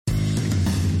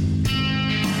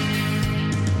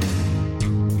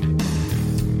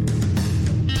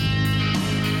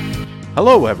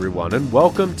Hello everyone and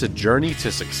welcome to Journey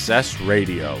to Success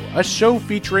Radio, a show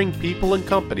featuring people and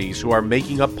companies who are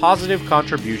making a positive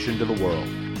contribution to the world.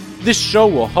 This show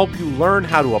will help you learn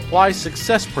how to apply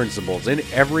success principles in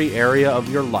every area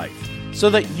of your life so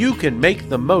that you can make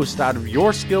the most out of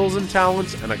your skills and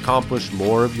talents and accomplish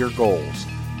more of your goals.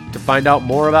 To find out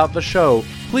more about the show,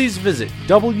 please visit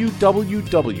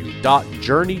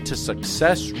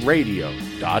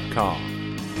www.journeytosuccessradio.com.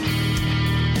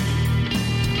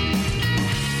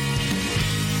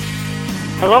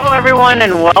 Hello, everyone,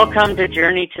 and welcome to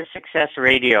Journey to Success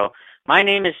Radio. My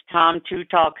name is Tom Too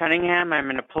Tall Cunningham.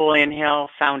 I'm a Napoleon Hill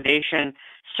Foundation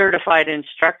certified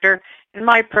instructor, and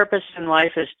my purpose in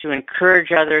life is to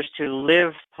encourage others to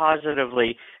live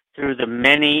positively through the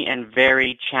many and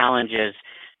varied challenges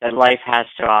that life has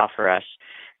to offer us.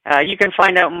 You can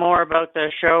find out more about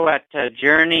the show at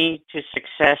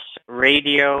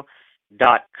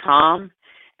journeytosuccessradio.com.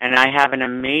 And I have an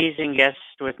amazing guest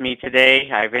with me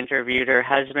today. I've interviewed her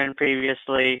husband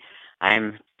previously.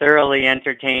 I'm thoroughly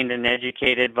entertained and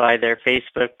educated by their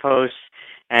Facebook posts.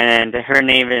 And her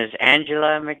name is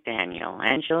Angelia McDaniel.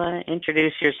 Angela,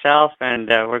 introduce yourself, and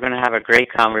we're going to have a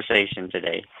great conversation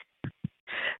today.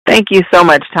 Thank you so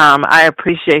much, Tom. I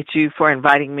appreciate you for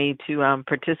inviting me to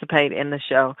participate in the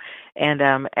show, and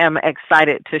am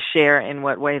excited to share in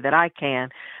what way that I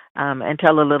can and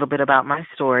tell a little bit about my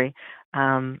story.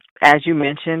 As you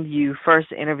mentioned, you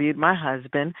first interviewed my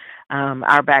husband.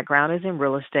 Our background is in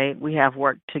real estate. We have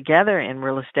worked together in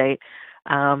real estate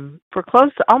for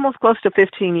almost close to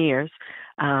 15 years.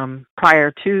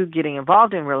 Prior to getting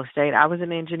involved in real estate, I was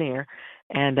an engineer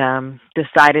and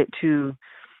decided to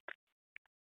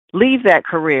leave that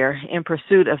career in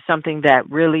pursuit of something that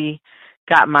really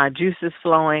got my juices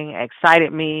flowing,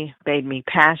 excited me, made me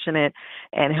passionate,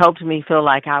 and helped me feel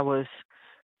like I was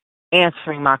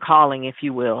answering my calling, if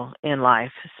you will, in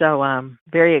life. So I'm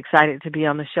very excited to be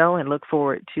on the show and look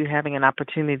forward to having an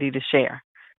opportunity to share.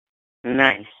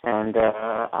 Nice, and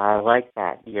I like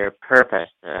that, your purpose.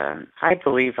 I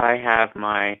believe I have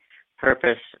my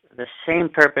purpose, the same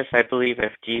purpose I believe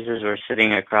if Jesus were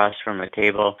sitting across from a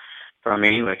table from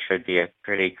me, which would be a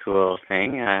pretty cool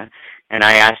thing. And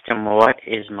I asked him, what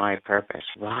is my purpose?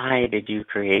 Why did you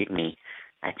create me?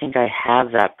 I think I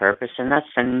have that purpose, and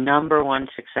that's the number one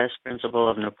success principle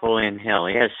of Napoleon Hill.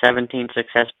 He has 17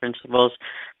 success principles,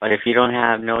 but if you don't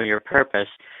know your purpose,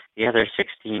 the other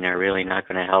 16 are really not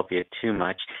going to help you too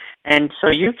much. And so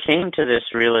you came to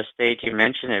this real estate, you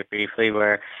mentioned it briefly,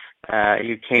 where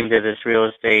you came to this real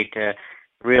estate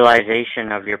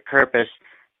realization of your purpose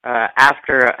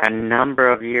after a number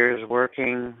of years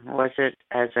working. Was it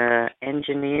as an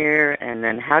engineer? And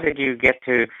then how did you get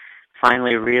to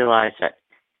finally realize that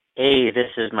A,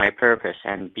 this is my purpose,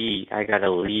 and B, I got to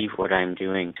leave what I'm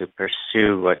doing to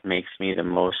pursue what makes me the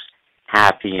most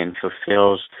happy and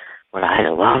fulfills what I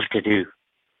love to do?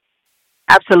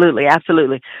 Absolutely,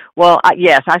 absolutely. Well,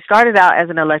 yes, I started out as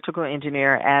an electrical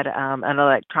engineer at an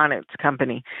electronics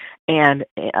company and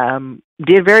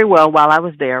did very well while I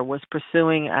was there, was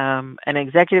pursuing an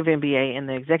executive MBA in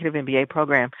the executive MBA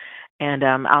program. And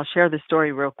I'll share the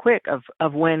story real quick of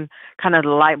when kind of the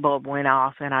light bulb went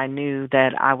off and I knew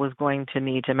that I was going to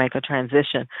need to make a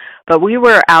transition. But we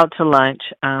were out to lunch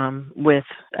with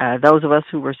those of us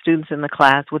who were students in the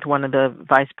class with one of the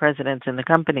vice presidents in the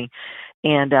company.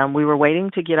 And we were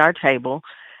waiting to get our table,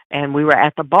 and we were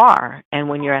at the bar. And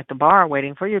when you're at the bar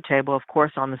waiting for your table, of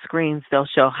course, on the screens, they'll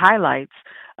show highlights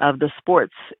of the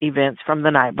sports events from the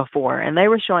night before. And they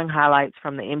were showing highlights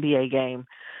from the NBA game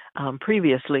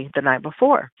previously the night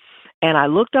before. And I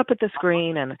looked up at the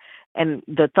screen, and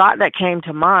the thought that came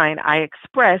to mind, I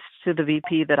expressed to the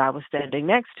VP that I was standing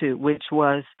next to, which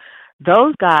was,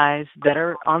 those guys that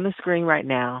are on the screen right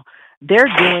now,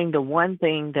 they're doing the one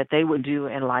thing that they would do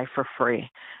in life for free.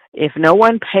 If no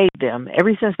one paid them,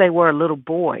 ever since they were a little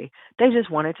boy, they just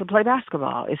wanted to play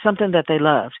basketball. It's something that they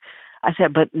loved. I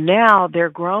said, but now they're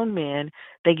grown men.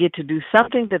 They get to do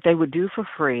something that they would do for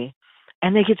free,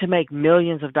 and they get to make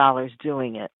millions of dollars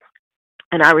doing it.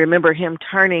 And I remember him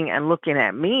turning and looking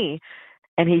at me,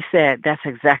 and he said, that's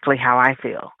exactly how I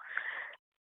feel.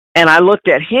 And I looked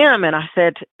at him, and I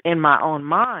said in my own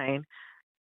mind,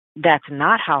 that's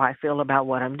not how I feel about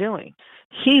what I'm doing.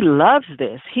 He loves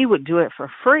this. He would do it for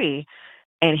free,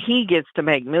 and he gets to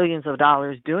make millions of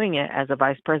dollars doing it as a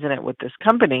vice president with this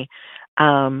company.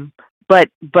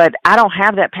 But I don't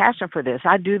have that passion for this.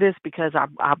 I do this because I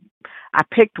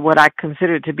picked what I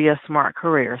considered to be a smart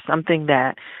career, something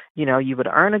that, you would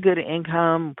earn a good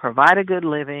income, provide a good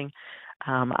living.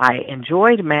 I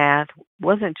enjoyed math,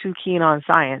 wasn't too keen on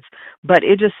science, but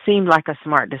it just seemed like a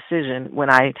smart decision when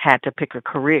I had to pick a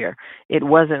career. It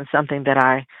wasn't something that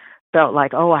I felt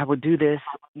like, oh, I would do this,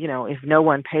 if no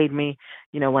one paid me.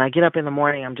 When I get up in the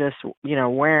morning, I'm just,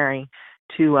 wearing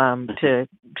to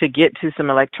get to some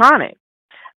electronics.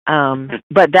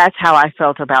 But that's how I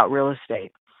felt about real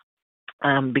estate.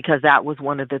 Because that was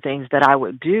one of the things that I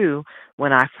would do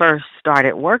when I first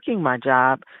started working my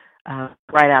job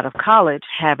right out of college,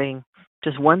 having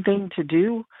just one thing to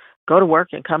do, go to work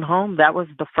and come home. That was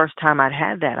the first time I'd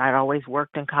had that. I'd always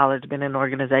worked in college, been in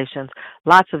organizations,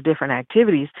 lots of different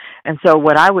activities. And so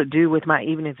what I would do with my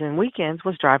evenings and weekends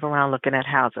was drive around looking at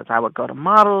houses. I would go to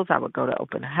models. I would go to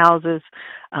open houses.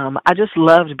 I just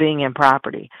loved being in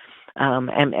property.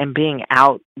 And being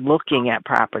out looking at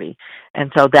property. And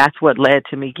so that's what led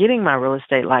to me getting my real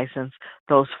estate license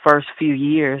those first few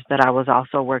years that I was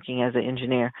also working as an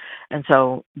engineer. And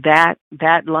so that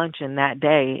luncheon that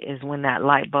day is when that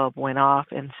light bulb went off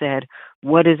and said,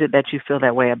 what is it that you feel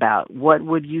that way about? What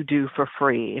would you do for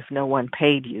free if no one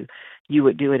paid you? You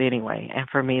would do it anyway. And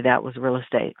for me, that was real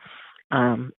estate.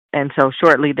 And so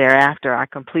shortly thereafter, I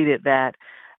completed that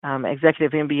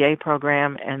executive MBA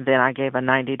program, and then I gave a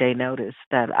 90-day notice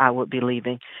that I would be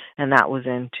leaving, and that was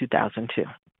in 2002.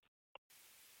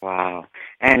 Wow.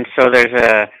 And so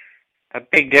there's a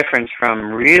big difference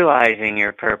from realizing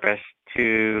your purpose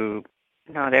to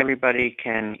not everybody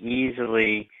can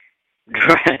easily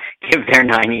give their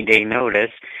 90-day notice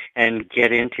and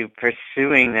get into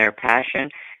pursuing their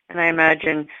passion. And I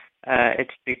imagine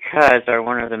it's because, or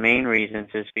one of the main reasons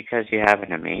is because you have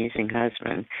an amazing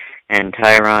husband, and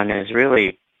Tyrone is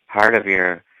really part of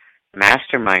your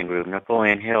mastermind group.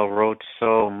 Napoleon Hill wrote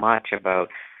so much about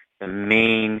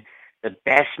the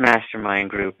best mastermind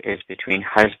group is between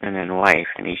husband and wife,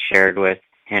 and he shared with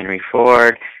Henry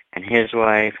Ford and his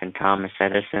wife, and Thomas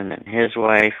Edison and his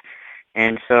wife.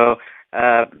 And so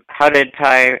how did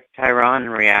Tyrone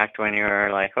react when you were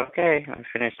like, okay, I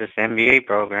finished this MBA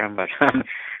program, but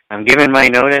I'm giving my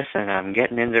notice and I'm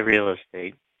getting into real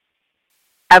estate?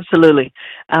 Absolutely.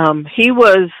 He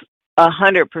was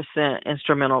 100%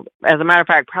 instrumental. As a matter of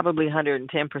fact, probably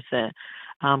 110%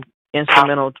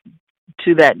 instrumental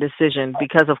to that decision,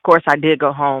 because, of course, I did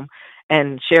go home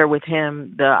and share with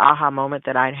him the aha moment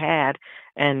that I'd had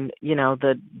and,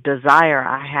 the desire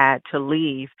I had to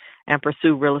leave and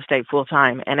pursue real estate full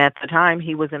time. And at the time,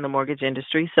 he was in the mortgage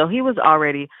industry, so he was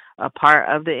already a part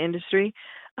of the industry.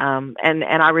 And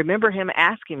I remember him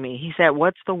asking me, he said,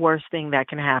 what's the worst thing that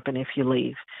can happen if you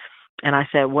leave? And I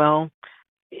said, well,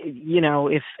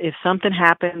 if something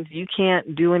happens, you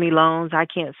can't do any loans, I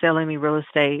can't sell any real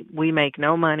estate, we make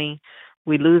no money,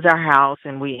 we lose our house,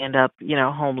 and we end up,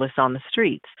 homeless on the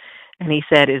streets. And he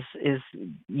said, is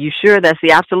you sure that's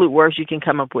the absolute worst you can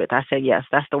come up with? I said, yes,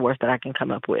 that's the worst that I can come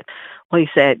up with. Well, he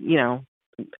said,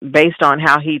 based on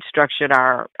how he'd structured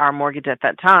our mortgage at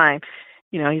that time,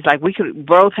 he's like, we could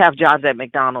both have jobs at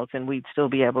McDonald's and we'd still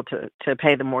be able to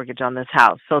pay the mortgage on this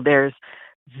house. So there's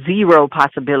zero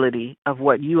possibility of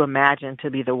what you imagine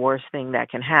to be the worst thing that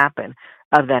can happen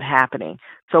of that happening.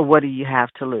 So what do you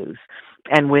have to lose?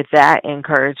 And with that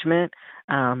encouragement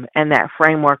and that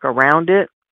framework around it,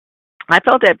 I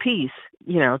felt at peace,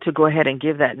 to go ahead and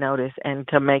give that notice and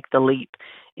to make the leap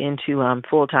into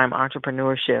full-time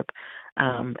entrepreneurship.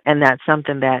 And that's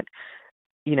something that,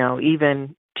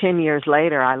 even 10 years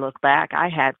later, I look back, I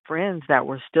had friends that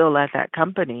were still at that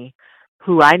company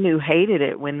who I knew hated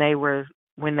it when I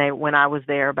was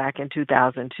there back in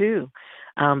 2002.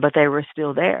 But they were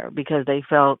still there because they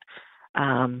felt,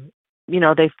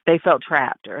 they felt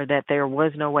trapped, or that there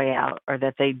was no way out, or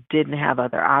that they didn't have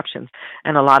other options.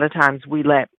 And a lot of times we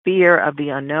let fear of the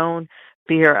unknown,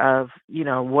 fear of,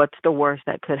 what's the worst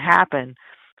that could happen,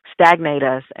 stagnate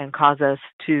us and cause us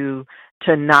to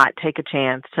not take a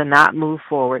chance, to not move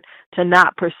forward, to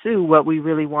not pursue what we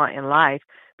really want in life,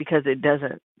 because it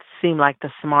doesn't seem like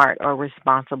the smart or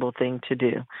responsible thing to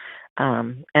do.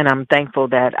 And I'm thankful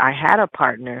that I had a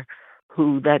partner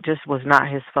who that just was not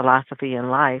his philosophy in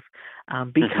life,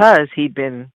 because he'd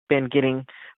been getting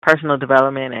personal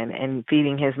development and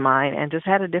feeding his mind, and just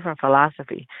had a different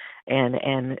philosophy.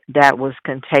 And that was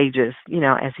contagious,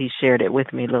 as he shared it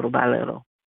with me little by little.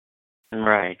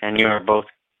 Right. And you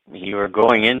were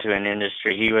going into an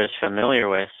industry he was familiar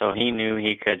with, so he knew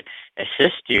he could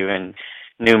assist you in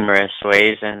numerous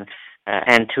ways, and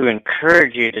to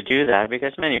encourage you to do that,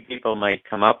 because many people might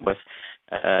come up with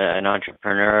an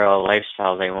entrepreneurial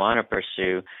lifestyle they want to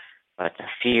pursue, but the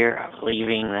fear of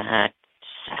leaving that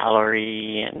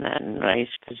salary and that nice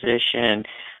position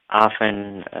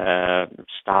often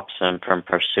stops them from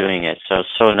pursuing it.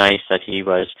 So nice that he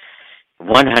was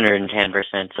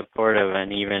 110% supportive,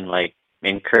 and even like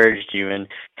encouraged you and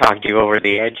talked you over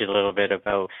the edge a little bit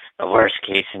about the worst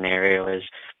case scenario is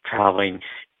probably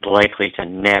likely to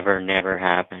never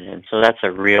happen. And so that's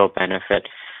a real benefit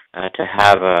to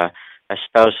have a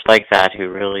spouse like that who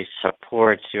really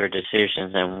supports your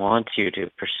decisions and wants you to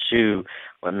pursue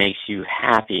what makes you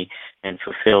happy and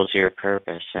fulfills your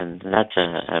purpose. And that's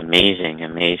amazing.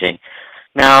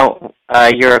 Now,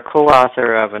 you're a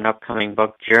co-author of an upcoming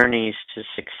book, Journeys to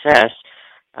Success,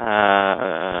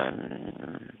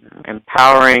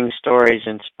 empowering stories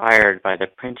inspired by the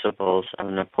principles of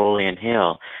Napoleon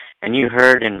Hill. And you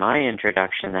heard in my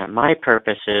introduction that my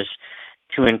purpose is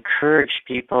to encourage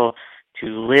people to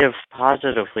live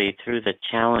positively through the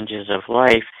challenges of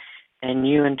life. And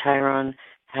you and Tyrone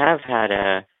have had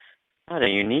not a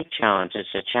unique challenge.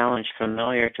 It's a challenge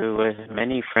familiar to with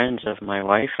many friends of my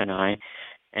wife and I,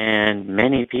 and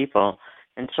many people.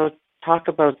 And so talk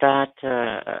about that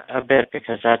a bit,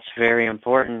 because that's very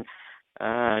important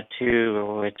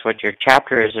it's what your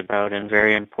chapter is about, and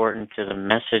very important to the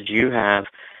message you have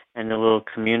and the little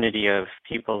community of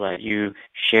people that you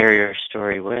share your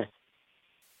story with.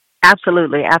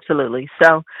 Absolutely.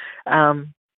 So,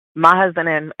 my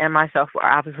husband and myself were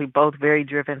obviously both very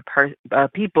driven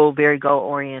people, very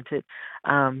goal-oriented.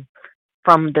 From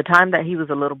the time that he was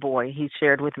a little boy, he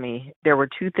shared with me there were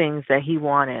two things that he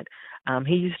wanted.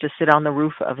 He used to sit on the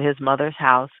roof of his mother's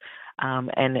house,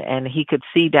 and he could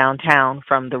see downtown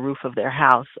from the roof of their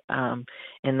house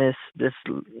in this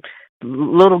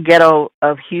little ghetto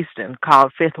of Houston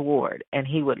called Fifth Ward. And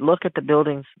he would look at the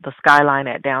buildings, the skyline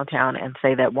at downtown, and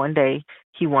say that one day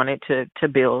he wanted to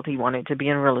build, he wanted to be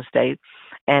in real estate,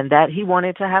 and that he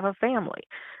wanted to have a family.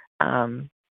 And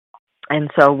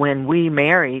so when we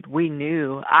married,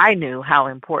 I knew how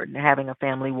important having a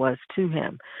family was to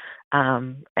him.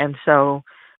 And so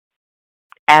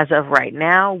as of right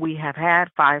now, we have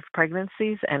had 5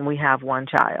 pregnancies and we have 1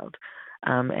 child.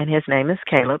 And his name is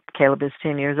Caleb. Caleb is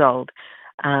 10 years old.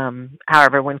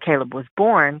 However, when Caleb was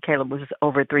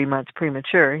over 3 months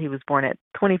premature. He was born at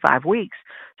 25 weeks.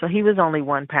 So he was only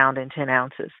 1 pound and 10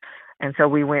 ounces. And so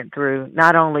we went through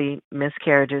not only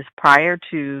miscarriages prior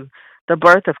to the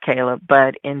birth of Caleb,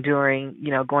 but enduring,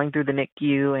 going through the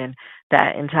NICU and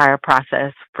that entire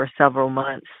process for several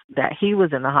months that he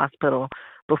was in the hospital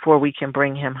before we can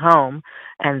bring him home.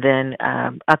 And then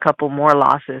a couple more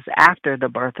losses after the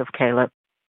birth of Caleb,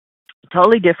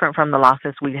 totally different from the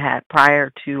losses we had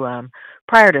prior to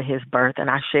his birth. And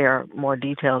I share more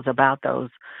details about those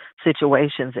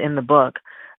situations in the book.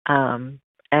 And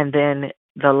then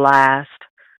the last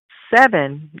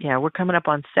 7, we're coming up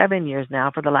on 7 years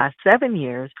now. For the last 7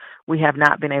 years, we have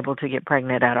not been able to get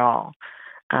pregnant at all.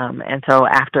 And so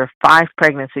after 5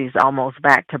 pregnancies almost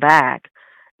back to back,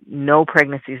 no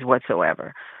pregnancies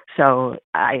whatsoever. So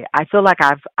I feel like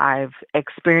I've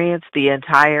experienced the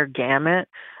entire gamut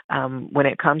when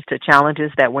it comes to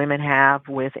challenges that women have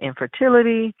with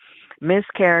infertility,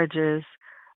 miscarriages,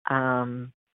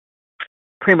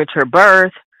 premature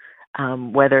birth,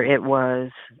 whether it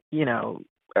was,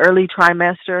 early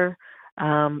trimester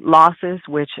losses,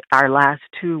 which our last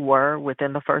 2 were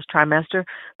within the first trimester.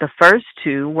 The first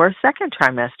 2 were second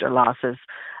trimester losses.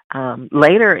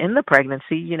 Later in the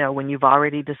pregnancy, when you've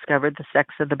already discovered the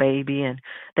sex of the baby and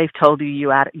they've told you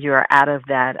you're out of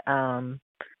that,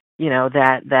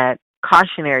 that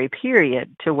cautionary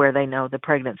period to where they know the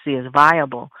pregnancy is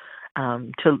viable,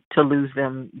 to lose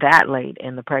them that late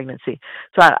in the pregnancy.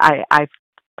 So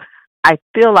I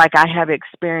feel like I have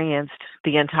experienced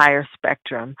the entire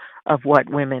spectrum of what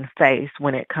women face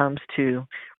when it comes to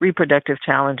reproductive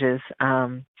challenges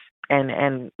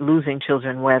and losing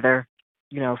children, whether,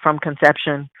 from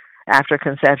conception, after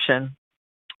conception,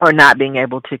 or not being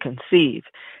able to conceive.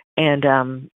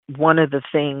 And one of the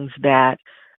things that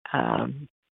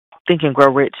Think and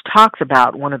Grow Rich talks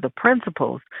about, one of the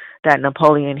principles that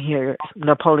Napoleon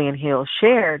Hill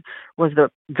shared was the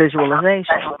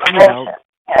visualization,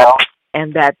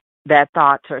 and that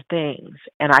thoughts are things.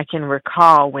 And I can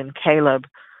recall when Caleb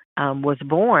was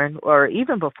born, or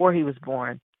even before he was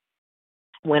born,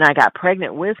 when I got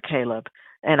pregnant with Caleb,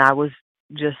 and I was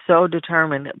just so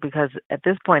determined, because at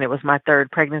this point it was my 3rd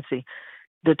pregnancy,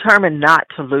 determined not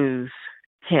to lose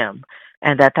him,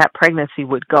 and that pregnancy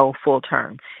would go full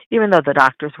term. Even though the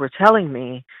doctors were telling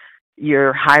me,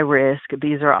 you're high risk,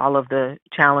 these are all of the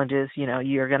challenges,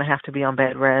 you're going to have to be on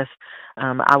bed rest.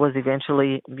 I was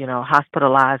eventually,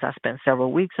 hospitalized. I spent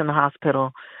several weeks in the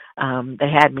hospital. They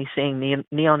had me seeing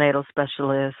neonatal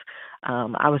specialists.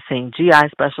 I was seeing GI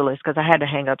specialists because I had to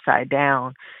hang upside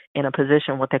down in a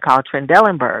position, what they call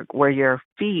Trendelenburg, where your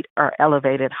feet are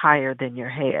elevated higher than your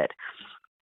head.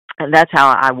 And that's how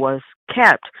I was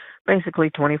kept, basically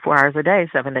 24 hours a day,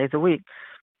 7 days a week.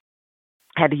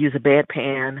 Had to use a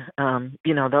bedpan,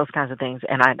 those kinds of things.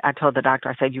 And I told the doctor,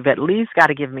 I said, you've at least got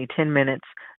to give me 10 minutes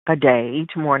a day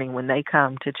each morning when they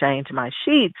come to change my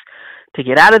sheets to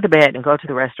get out of the bed and go to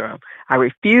the restroom. I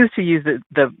refuse to use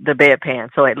the bedpan,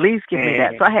 so at least give me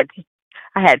that. So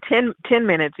I had 10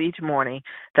 minutes each morning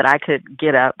that I could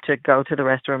get up to go to the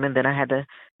restroom, and then I had to,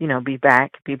 be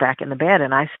back in the bed.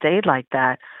 And I stayed like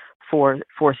that for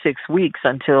 6 weeks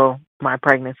until my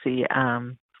pregnancy.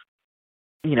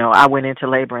 I went into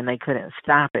labor and they couldn't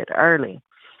stop it early.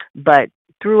 But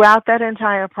throughout that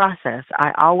entire process,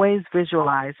 I always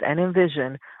visualized and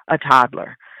envisioned a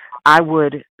toddler. I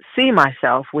would see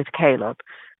myself with Caleb,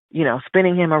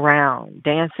 spinning him around,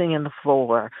 dancing in the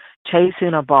floor,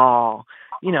 chasing a ball,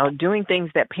 doing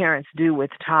things that parents do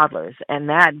with toddlers. And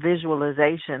that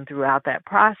visualization throughout that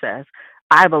process,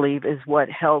 I believe, is what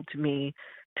helped me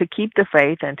to keep the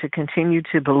faith and to continue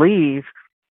to believe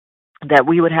that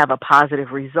we would have a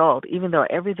positive result, even though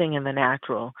everything in the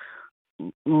natural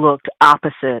looked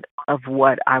opposite of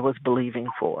what I was believing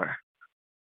for.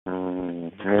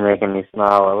 You're making me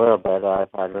smile a little bit. I've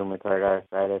had rheumatoid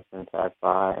arthritis since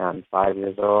I'm 5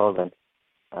 years old, and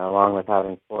along with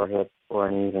having 4 hips,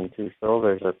 4 knees, and 2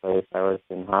 shoulders replaced, I was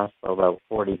in hospital about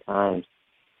 40 times,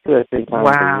 2 or 3 times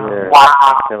a year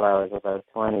until I was about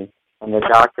 20. And the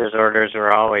doctor's orders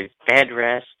were always bed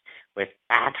rest with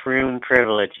bathroom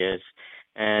privileges.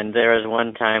 And there was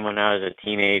one time when I was a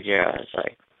teenager, I was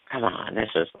like, come on, this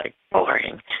is like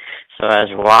boring. So I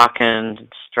was walking,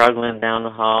 struggling down the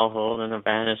hall, holding a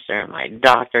banister, and my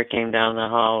doctor came down the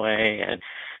hallway, and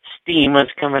steam was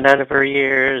coming out of her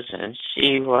ears, and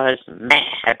she was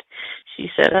mad. She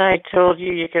said, I told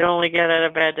you you could only get out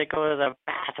of bed to go to the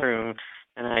bathroom.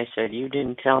 And I said, you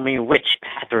didn't tell me which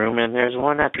bathroom, and there's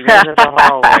one at the end of the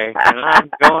hallway, and I'm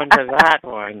going to that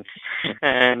one.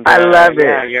 And I love it.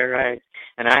 Yeah, you're right.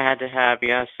 And I had to have,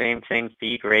 same thing,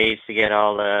 feet raised to get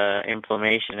all the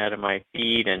inflammation out of my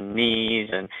feet and knees,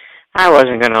 and I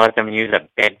wasn't going to let them use a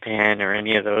bedpan or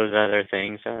any of those other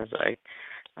things. I was like,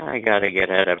 I got to get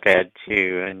out of bed,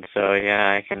 too. And so,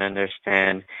 yeah, I can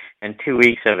understand. And 2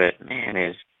 weeks of it, man,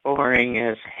 is boring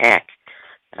as heck.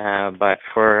 But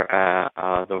for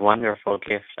the wonderful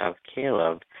gift of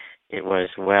Caleb, it was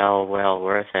well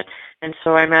worth it. And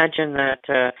so I imagine that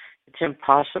it's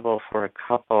impossible for a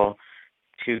couple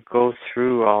to go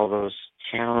through all those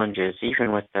challenges,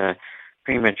 even with the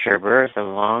premature birth,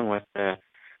 along with the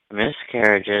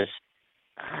miscarriages.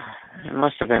 It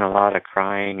must have been a lot of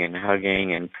crying and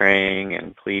hugging and praying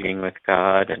and pleading with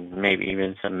God, and maybe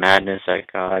even some madness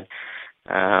at God.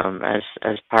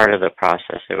 As part of the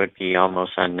process, it would be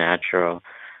almost unnatural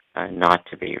not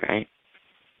to be, right?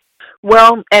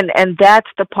 Well, and that's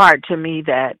the part to me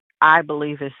that I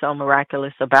believe is so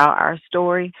miraculous about our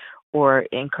story, or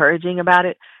encouraging about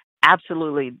it.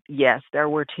 Absolutely, yes, there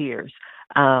were tears.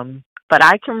 But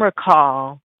I can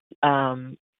recall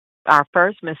our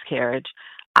first miscarriage.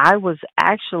 I was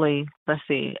actually,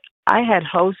 I had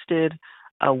hosted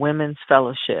a women's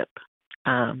fellowship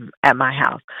at my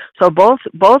house. So both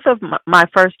of my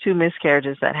first 2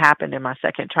 miscarriages that happened in my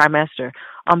second trimester,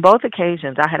 on both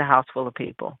occasions, I had a house full of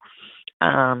people.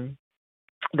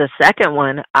 The second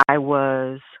one, I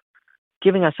was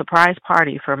giving a surprise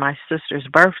party for my sister's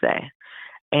birthday,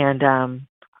 and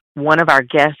one of our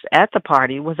guests at the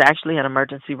party was actually an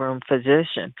emergency room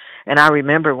physician. And I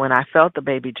remember when I felt the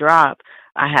baby drop,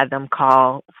 I had them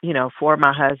call, for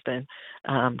my husband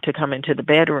to come into the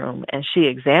bedroom, and she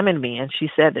examined me, and she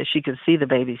said that she could see the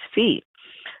baby's feet.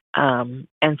 And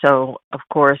so, of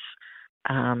course,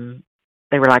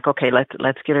 they were like, okay,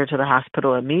 let's get her to the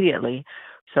hospital immediately.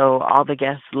 So all the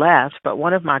guests left, but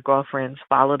one of my girlfriends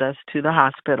followed us to the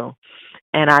hospital.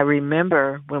 And I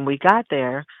remember when we got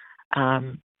there,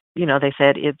 they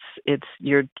said,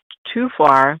 you're too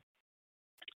far,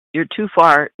 in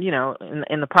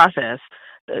the process.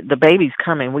 The baby's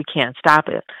coming. We can't stop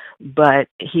it, but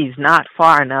he's not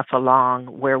far enough along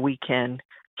where we can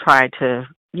try to,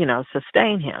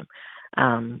 sustain him.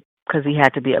 Because he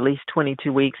had to be at least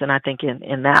 22 weeks. And I think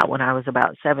in that one, I was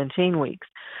about 17 weeks.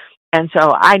 And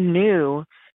so I knew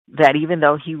that even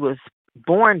though he was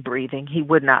born breathing, he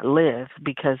would not live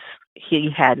because he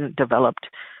hadn't developed,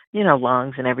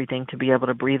 lungs and everything to be able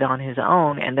to breathe on his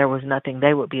own. And there was nothing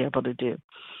they would be able to do.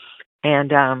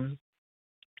 And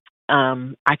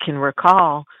I can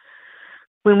recall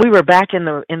when we were back in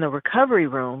the recovery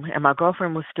room and my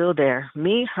girlfriend was still there,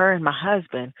 me, her, and my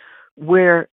husband,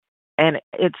 and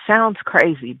it sounds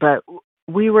crazy, but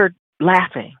we were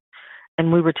laughing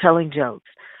and we were telling jokes.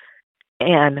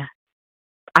 And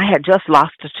I had just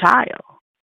lost a child.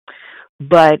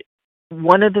 But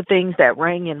one of the things that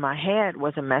rang in my head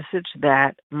was a message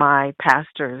that my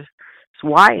pastor's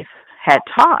wife had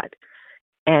taught,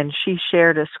 and she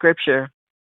shared a scripture.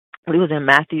 It was in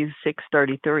Matthew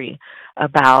 6:33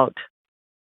 about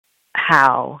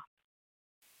how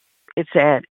it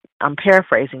said, I'm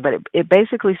paraphrasing, but it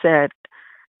basically said,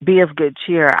 "Be of good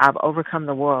cheer. I've overcome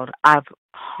the world. I've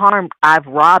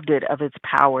robbed it of its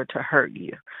power to hurt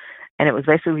you." And it was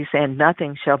basically saying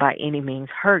nothing shall by any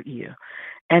means hurt you.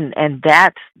 And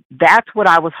that's what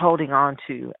I was holding on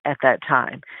to at that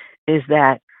time, is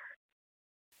that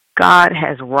God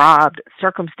has robbed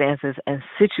circumstances and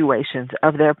situations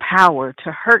of their power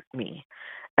to hurt me.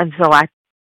 And so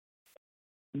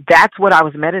that's what I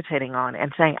was meditating on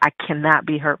and saying, I cannot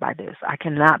be hurt by this. I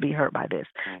cannot be hurt by this.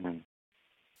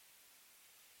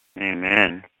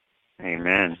 Amen.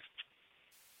 Amen.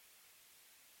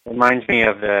 Reminds me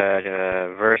of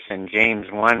the verse in James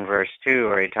 1, verse 2,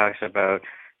 where he talks about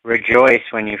rejoice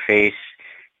when you face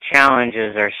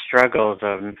challenges or struggles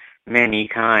of many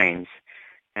kinds.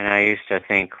 And I used to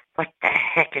think, what the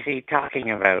heck is he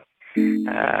talking about? You're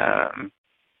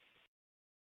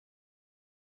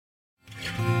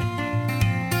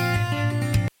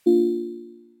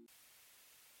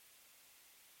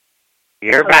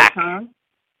back.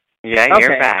 Yeah, okay,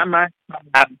 you're back.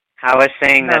 I was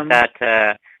saying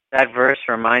that verse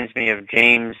reminds me of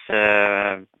James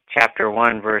chapter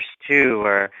 1, verse 2,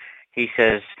 where he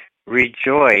says,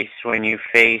 rejoice when you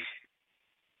face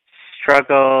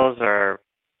struggles or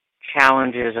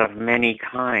challenges of many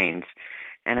kinds.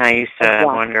 And I used to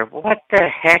wonder, what the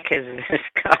heck is this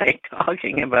guy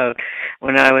talking about?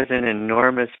 When I was in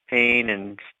enormous pain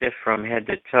and stiff from head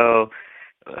to toe,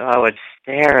 I would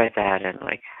stare at that and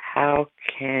like, how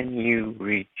can you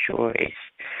rejoice?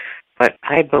 But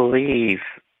I believe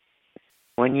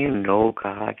when you know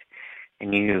God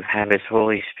and you have His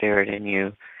Holy Spirit in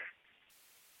you,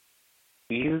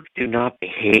 you do not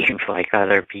behave like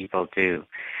other people do.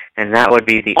 And that would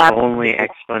be the only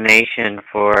explanation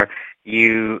for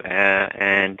you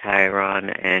and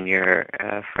Tyrone and your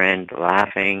friend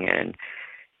laughing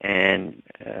and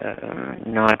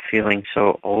not feeling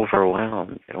so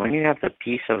overwhelmed. When you have the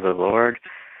peace of the Lord,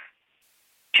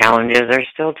 challenges are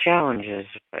still challenges,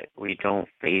 but we don't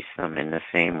face them in the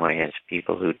same way as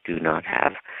people who do not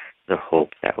have the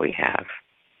hope that we have.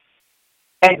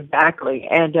 Exactly.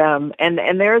 And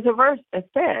there is a verse that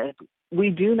says, we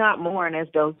do not mourn as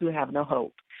those who have no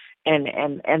hope.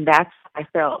 And that's how I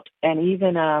felt. And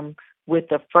even with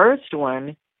the first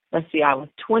one, let's see, I was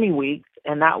 20 weeks,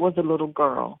 and that was a little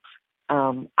girl.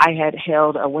 I had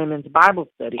held a women's Bible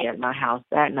study at my house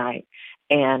that night,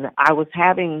 and I was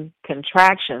having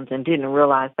contractions and didn't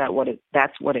realize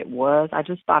that's what it was. I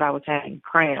just thought I was having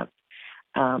cramps.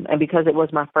 And because it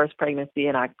was my first pregnancy,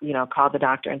 and I, called the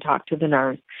doctor and talked to the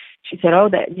nurse, she said, "Oh,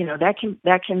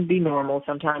 that can be normal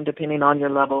sometimes, depending on your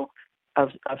level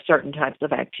of certain types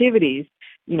of activities.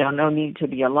 No need to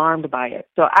be alarmed by it."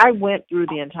 So I went through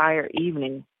the entire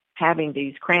evening having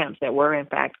these cramps that were in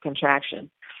fact contractions,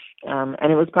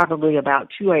 and it was probably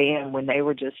about 2 a.m. when they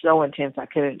were just so intense I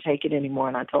couldn't take it anymore.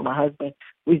 And I told my husband,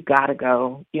 "We've got to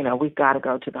go. We've got to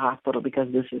go to the hospital because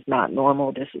this is not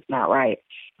normal. This is not right."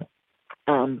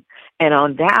 And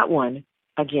on that one,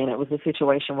 again, it was a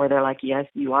situation where they're like, yes,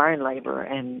 you are in labor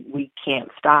and we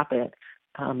can't stop it.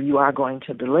 You are going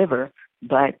to deliver.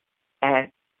 But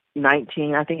at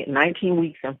 19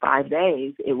 weeks and 5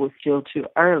 days, it was still too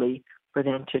early for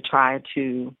them to try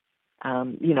to,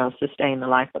 sustain the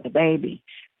life of the baby.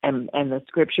 And the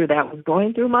scripture that was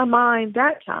going through my mind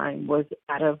that time was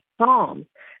out of Psalms.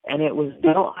 And it was,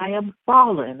 though I am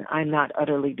fallen, I'm not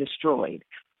utterly destroyed.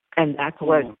 And that's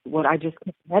what I just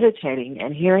kept meditating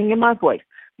and hearing in my voice.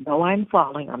 Though I'm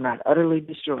falling, I'm not utterly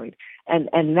destroyed.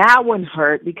 And that one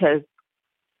hurt because,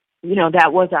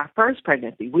 that was our first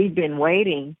pregnancy. We've been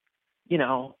waiting,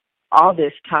 all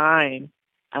this time,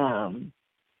 like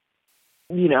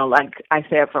I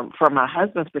said, from my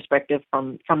husband's perspective,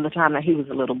 from the time that he was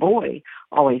a little boy,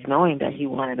 always knowing that he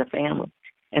wanted a family.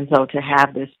 And so to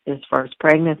have this first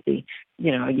pregnancy,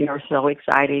 you're so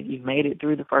excited. You made it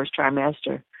through the first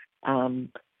trimester. And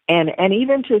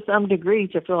even to some degree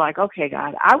to feel like, okay,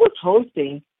 God, I was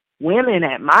hosting women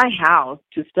at my house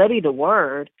to study the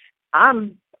Word.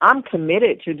 I'm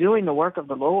committed to doing the work of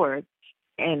the Lord,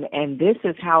 and this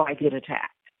is how I get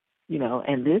attacked,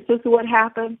 and this is what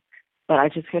happened. But I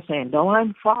just kept saying, though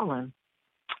I'm fallen,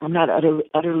 I'm not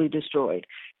utterly destroyed.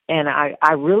 And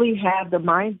I really have the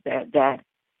mindset that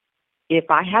if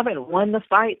I haven't won the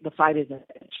fight isn't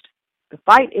finished. The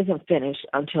fight isn't finished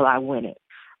until I win it.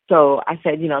 So I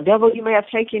said, devil, you may have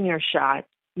taken your shot,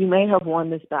 you may have won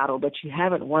this battle, but you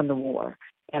haven't won the war.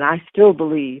 And I still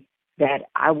believe that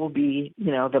I will be,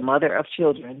 the mother of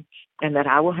children and that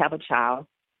I will have a child.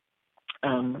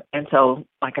 And so,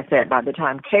 like I said, by the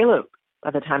time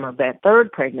of that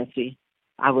third pregnancy,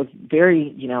 I was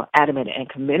very, adamant and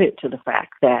committed to the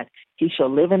fact that he shall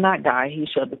live and not die. He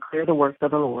shall declare the works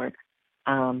of the Lord.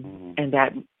 And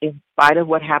that in spite of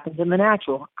what happens in the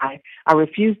natural, I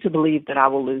refuse to believe that I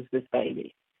will lose this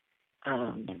baby.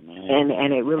 And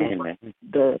it really was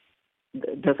the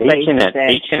preaching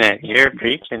it. You're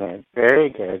preaching it. Very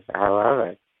good. I love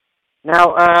it.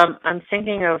 Now, I'm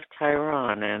thinking of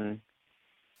Tyrone, and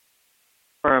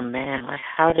for a man,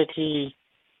 how did he?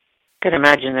 I could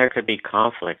imagine there could be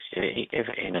conflicts if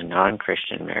in a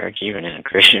non-Christian marriage, even in a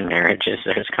Christian marriages,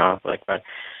 there's conflict. But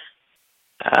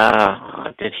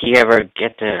did he ever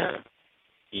get to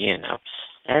be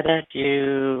upset at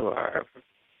you or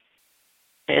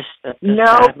pissed at this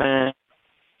happened?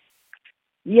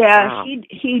 Yeah, wow.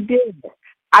 he did.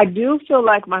 I do feel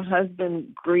like my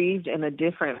husband grieved in a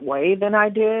different way than I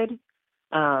did.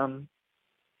 Tyrone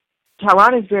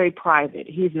is very private.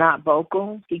 He's not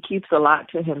vocal. He keeps a lot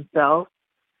to himself.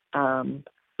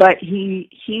 But he's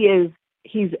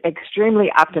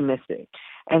extremely optimistic.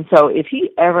 And so if he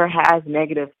ever has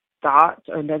negative thoughts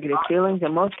or negative feelings,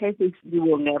 in most cases you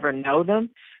will never know them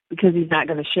because he's not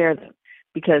going to share them,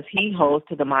 because he holds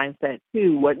to the mindset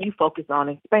too, what you focus on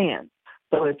expands.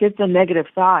 So if it's a negative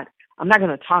thought, I'm not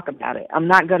going to talk about it. I'm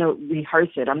not going to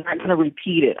rehearse it. I'm not going to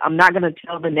repeat it. I'm not going to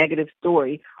tell the negative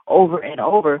story over and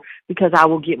over because I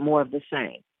will get more of the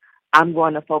same. I'm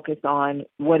going to focus on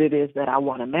what it is that I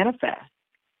want to manifest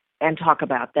and talk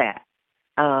about that.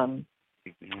 And,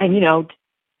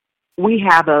 we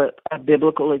have a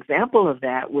biblical example of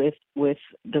that with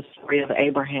the story of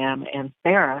Abraham and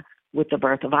Sarah with the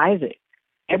birth of Isaac.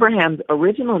 Abraham's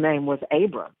original name was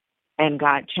Abram, and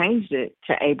God changed it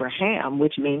to Abraham,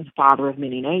 which means father of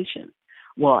many nations.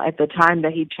 Well, at the time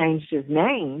that he changed his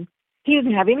name, he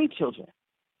didn't have any children.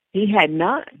 He had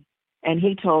none. And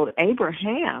he told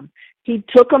Abraham, he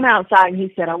took him outside and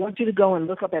he said, I want you to go and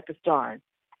look up at the stars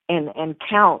and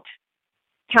count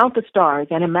the stars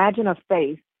and imagine a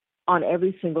face on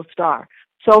every single star.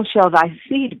 So shall thy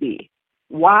seed be.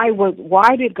 Why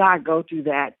did God go through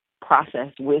that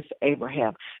process with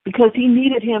Abraham? Because he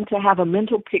needed him to have a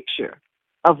mental picture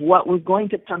of what was going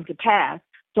to come to pass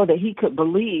so that he could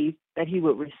believe that he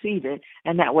would receive it,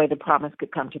 and that way the promise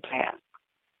could come to pass.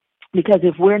 Because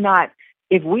if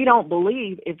we don't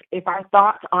believe, if our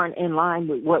thoughts aren't in line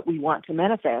with what we want to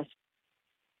manifest,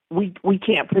 we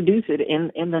can't produce it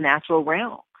in the natural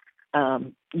realm.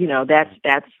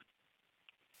 That's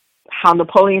how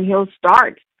Napoleon Hill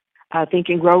starts Think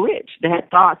and Grow Rich. That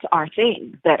thoughts are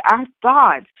things. That our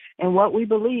thoughts and what we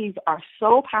believe are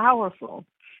so powerful,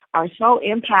 are so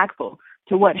impactful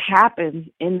to what happens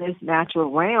in this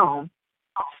natural realm.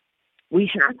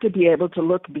 We have to be able to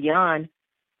look beyond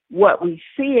what we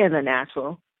see in the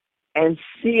natural and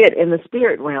see it in the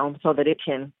spirit realm so that it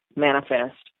can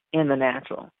manifest in the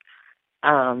natural.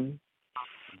 And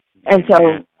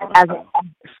so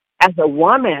as a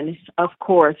woman, of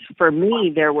course, for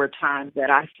me, there were times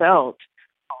that I felt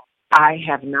I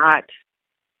have not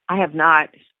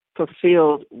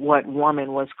fulfilled what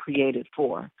woman was created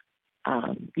for.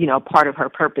 Part of her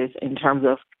purpose in terms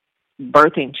of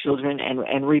birthing children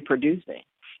and reproducing.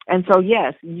 And so,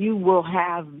 yes, you will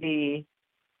have the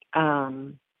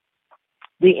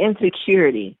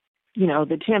insecurity,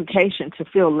 the temptation to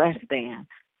feel less than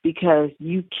because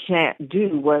you can't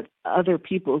do what other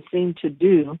people seem to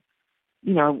do,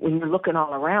 when you're looking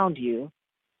all around you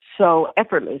so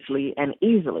effortlessly and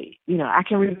easily. I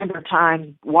can remember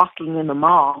times walking in the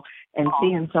mall and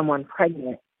seeing someone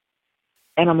pregnant.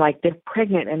 And I'm like, they're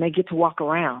pregnant and they get to walk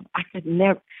around. I couldn't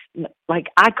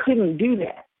do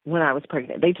that when I was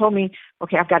pregnant. They told me,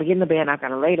 okay, I've got to get in the bed, I've got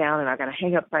to lay down, and I've got to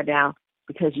hang upside down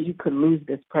because you could lose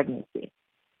this pregnancy.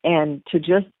 And to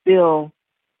just feel,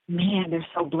 man, they're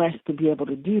so blessed to be able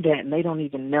to do that, and they don't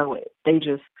even know it. They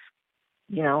just,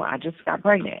 I just got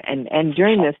pregnant. And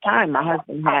during this time, my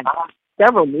husband had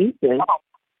several nieces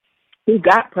who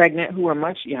got pregnant who were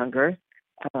much younger.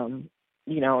 In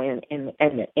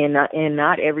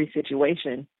not every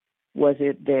situation was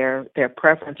it their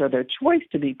preference or their choice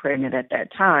to be pregnant at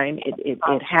that time. It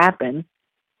happened.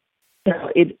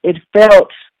 So it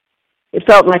felt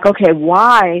like, okay,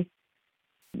 why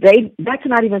that's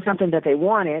not even something that they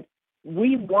wanted.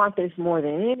 We want this more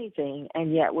than anything,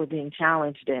 and yet we're being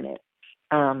challenged in it.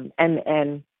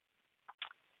 And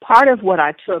part of what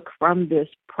I took from this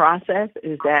process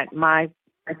is that my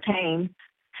pain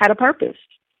had a purpose,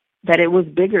 that it was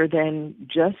bigger than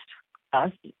just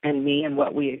us and me and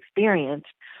what we experienced,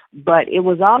 but it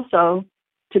was also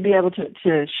to be able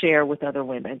to share with other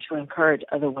women, to encourage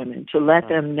other women, to let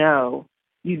them know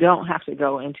you don't have to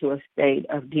go into a state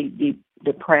of deep, deep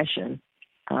depression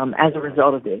as a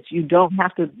result of this. You don't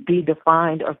have to be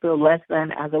defined or feel less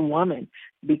than as a woman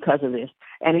because of this.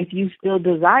 And if you still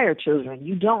desire children,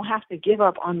 you don't have to give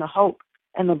up on the hope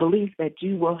and the belief that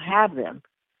you will have them.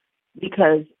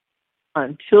 Because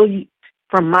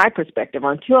from my perspective,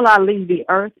 until I leave the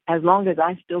earth, as long as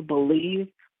I still believe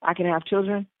I can have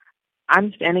children,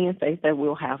 I'm standing in faith that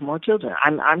we'll have more children.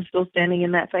 I'm still standing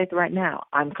in that faith right now.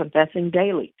 I'm confessing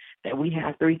daily that we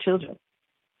have 3 children.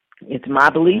 It's my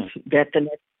belief that the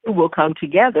next 2 will come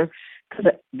together,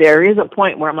 because there is a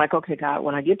point where I'm like, okay, God,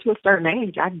 when I get to a certain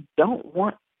age, I don't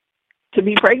want to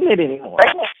be pregnant anymore.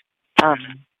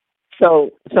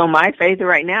 So my faith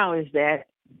right now is that,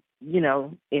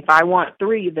 if I want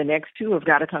 3, the next 2 have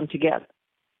got to come together.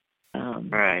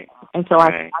 Right. And so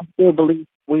I still believe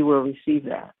we will receive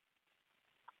that.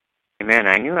 Amen.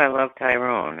 I knew I loved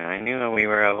Tyrone. I knew we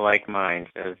were of like minds.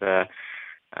 As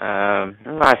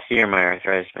last year, my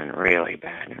arthritis has been really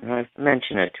bad. And I've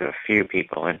mentioned it to a few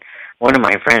people. And one of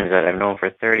my friends that I've known for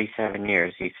 37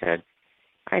 years, he said,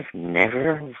 I've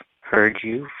never heard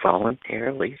you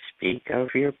voluntarily speak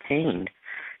of your pain.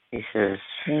 He says,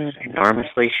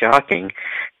 enormously shocking.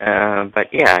 But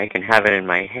yeah, I can have it in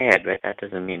my head, but that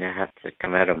doesn't mean I have to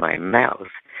come out of my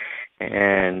mouth.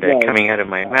 And coming out of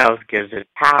my mouth gives it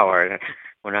power.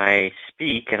 When I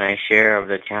speak and I share of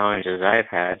the challenges I've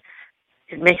had,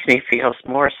 it makes me feel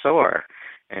more sore.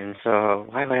 And so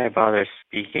why would I bother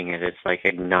speaking it? It's like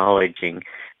acknowledging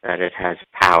that it has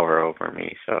power over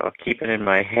me. So I'll keep it in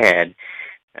my head.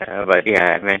 But yeah,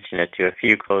 I mentioned it to a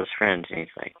few close friends, and he's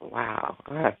like, wow,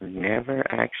 I've never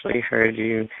actually heard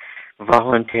you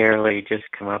voluntarily just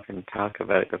come up and talk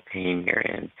about the pain you're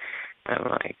in.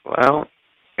 I'm like, well,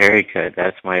 very good.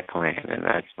 That's my plan, and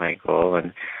that's my goal.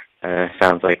 And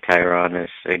sounds like Tyrone is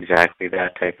exactly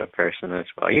that type of person as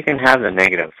well. You can have the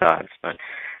negative thoughts, but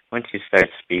once you start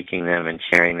speaking them and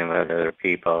sharing them with other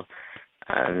people,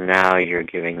 now you're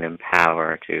giving them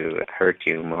power to hurt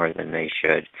you more than they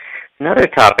should. Another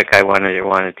topic I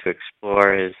wanted to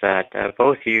explore is that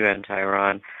both you and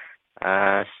Tyrone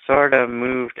sort of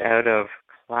moved out of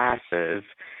classes,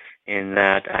 in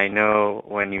that I know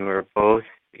when you were both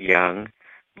young,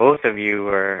 both of you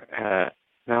were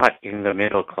not in the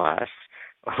middle class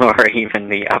or even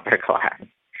the upper class,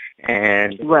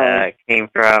 and came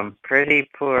from pretty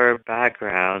poor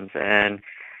backgrounds. And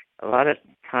a lot of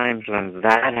times when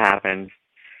that happens,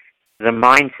 the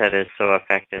mindset is so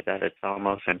affected that it's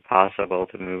almost impossible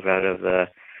to move out of the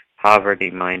poverty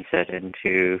mindset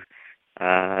into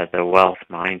the wealth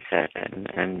mindset.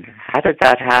 And how did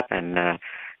that happen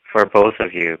for both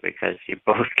of you? Because you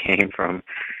both came from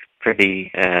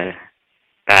pretty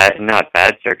not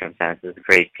bad circumstances,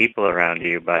 great people around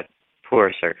you, but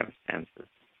poor circumstances.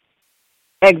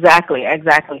 Exactly.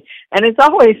 And it's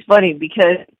always funny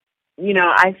because,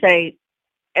 I say,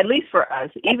 at least for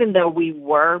us, even though we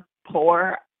were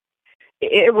poor,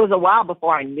 it was a while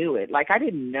before I knew it. Like, I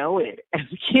didn't know it as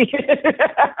a kid.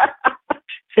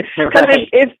 Because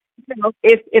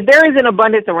if there is an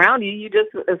abundance around you, you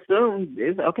just assume,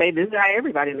 this is how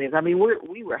everybody lives. I mean,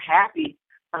 we were happy.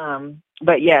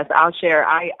 But yes, I'll share.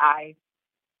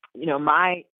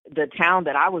 The town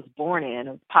that I was born in,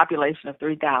 a population of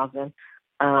 3,000.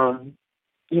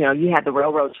 You had the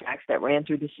railroad tracks that ran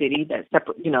through the city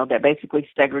that basically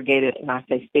segregated, and I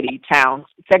say city, towns,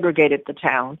 segregated the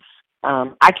town.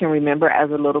 I can remember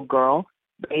as a little girl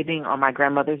bathing on my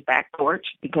grandmother's back porch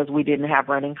because we didn't have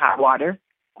running hot water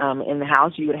in the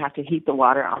house. You would have to heat the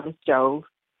water on the stove.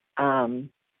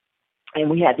 And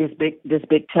we had this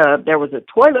big tub. There was a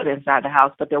toilet inside the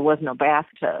house, but there was no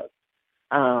bathtub.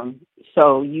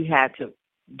 So you had to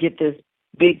get this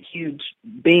big, huge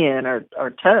bin or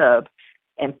tub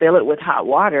and fill it with hot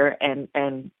water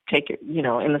and take it,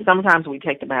 in the summertime we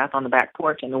take the bath on the back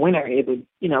porch. In the winter it would,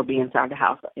 be inside the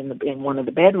house in one of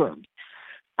the bedrooms.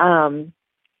 And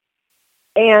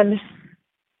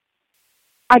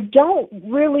I don't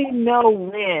really know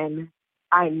when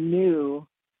I knew.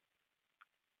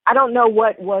 I don't know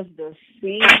what was the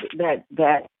seed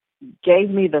that gave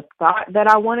me the thought that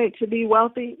I wanted to be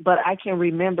wealthy, but I can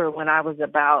remember when I was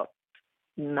about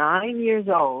 9 years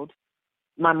old,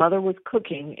 my mother was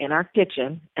cooking in our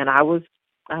kitchen, and I was,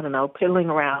 piddling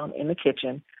around in the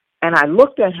kitchen, and I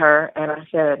looked at her and I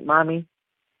said, Mommy,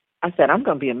 I'm going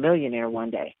to be a millionaire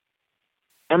one day.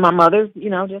 And my mother,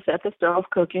 just at the stove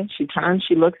cooking, she turns,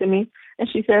 she looks at me, and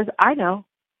she says, I know.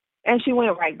 And she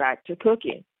went right back to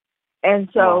cooking. And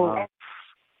so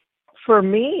for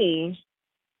me,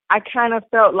 I kind of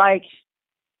felt like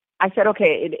I said,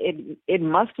 okay, it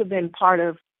must have been part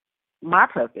of my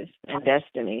purpose and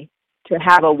destiny to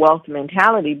have a wealth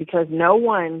mentality, because no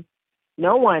one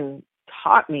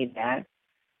taught me that.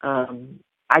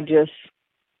 I just,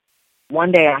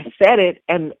 one day I said it,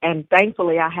 and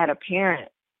thankfully I had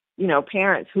parents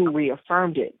who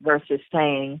reaffirmed it versus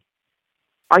saying,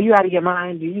 "Are you out of your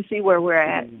mind? Do you see where we're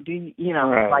at? Do you,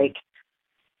 Right. like,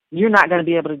 you're not going to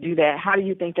be able to do that. How do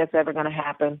you think that's ever going to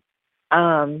happen?"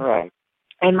 Right.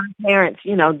 And my parents,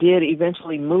 did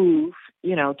eventually move,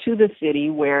 to the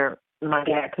city where my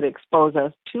dad could expose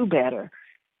us to better.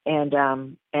 And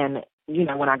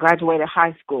when I graduated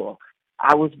high school,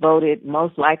 I was voted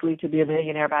most likely to be a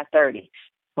millionaire by 30.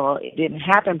 Well, it didn't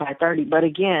happen by 30, but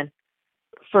again,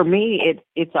 for me,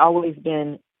 it's always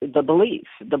been the belief.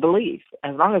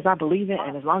 As long as I believe it,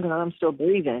 and as long as I'm still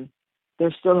breathing,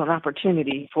 there's still an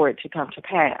opportunity for it to come to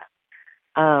pass.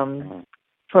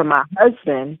 For my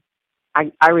husband,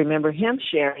 I remember him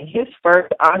sharing his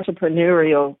first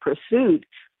entrepreneurial pursuit.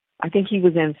 I think he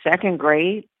was in second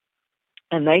grade,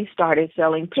 and they started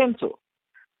selling pencils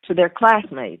to their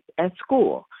classmates at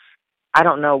school. I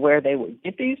don't know where they would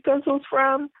get these pencils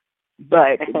from,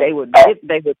 but they would buy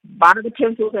the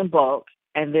pencils in bulk,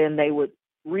 and then they would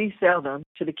resell them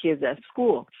to the kids at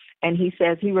school. And he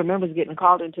says he remembers getting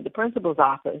called into the principal's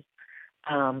office,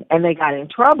 and they got in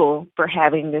trouble for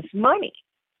having this money.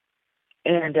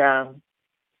 And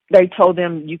they told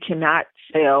them, you cannot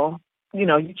sell,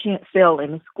 you can't sell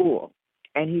in the school.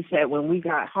 And he said, when we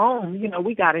got home,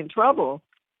 we got in trouble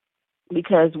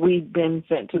because we'd been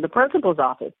sent to the principal's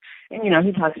office. And,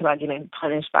 he talks about getting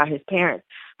punished by his parents.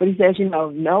 But he says,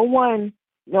 no one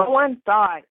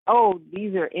thought, oh,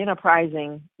 these are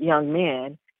enterprising young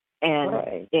men,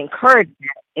 and encouraged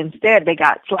that. Instead, they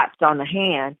got slapped on the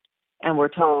hand and were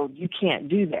told, you can't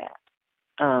do that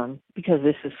because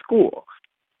this is school,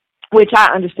 which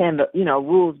I understand the,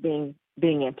 rules being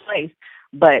in place.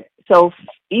 But so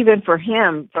even for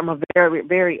him, from a very,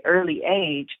 very early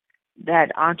age,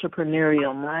 that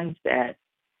entrepreneurial mindset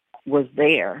was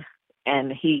there.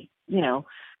 And he,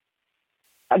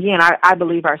 again, I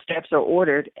believe our steps are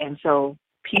ordered. And so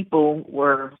people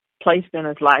were placed in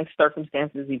his life,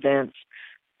 circumstances, events,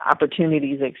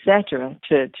 opportunities, etc.,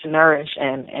 to nourish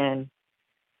and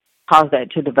cause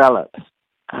that to develop.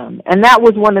 And that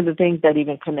was one of the things that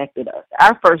even connected us.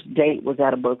 Our first date was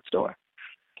at a bookstore.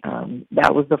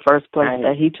 That was the first place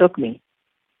that he took me.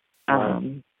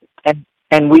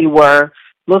 And we were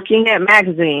looking at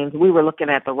magazines. We were looking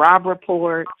at the Robb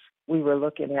Report. We were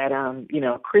looking at,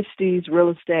 Christie's real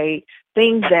estate,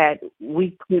 things that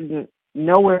we couldn't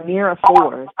nowhere near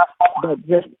afford, but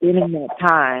just in that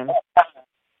time,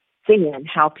 seeing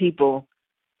how people,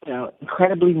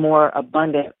 incredibly more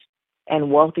abundant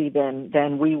and wealthy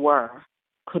than we were,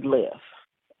 could live,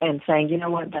 and saying, you know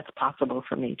what, that's possible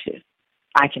for me too.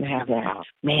 I can have that.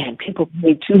 Man, people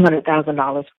pay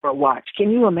 $200,000 for a watch.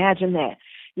 Can you imagine that?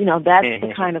 That's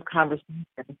the kind of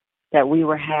conversation that we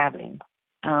were having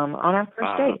on our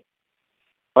first date.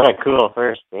 What a cool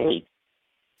first date.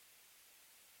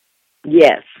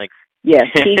 Yes. Yes.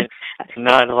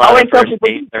 Not a lot of first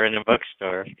dates are in a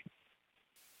bookstore.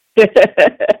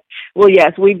 Well,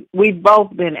 yes, we've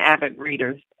both been avid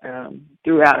readers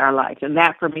throughout our lives, and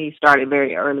that for me started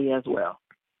very early as well.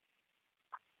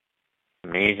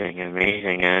 Amazing,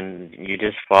 and you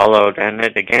just followed. And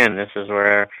again, this is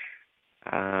where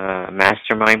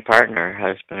mastermind partner,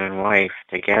 husband and wife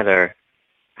together,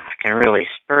 can really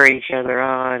spur each other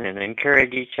on and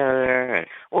encourage each other. And,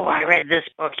 I read this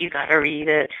book, you got to read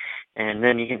it. And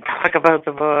then you can talk about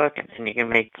the book, and then you can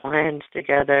make plans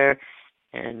together.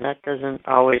 And that doesn't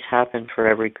always happen for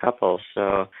every couple.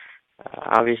 So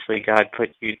obviously God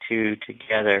put you two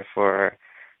together for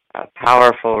a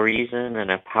powerful reason and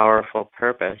a powerful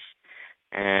purpose.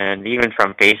 And even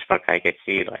from Facebook, I could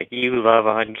see, you love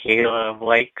on Caleb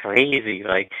like crazy.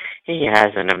 He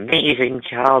has an amazing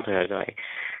childhood.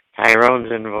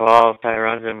 Tyrone's involved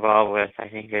with, I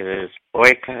think it is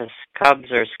Boy Cubs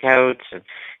or Scouts, and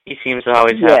he seems to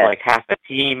always have half a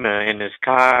team in his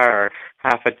car, or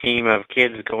half a team of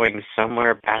kids going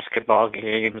somewhere, basketball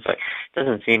games. It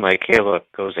doesn't seem like Caleb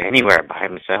goes anywhere by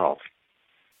himself.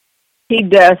 He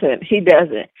doesn't.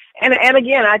 And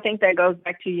again, I think that goes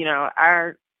back to,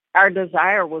 our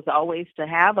desire was always to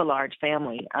have a large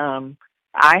family. I'm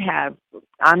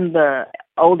the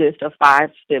oldest of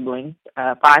five siblings,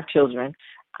 5 children.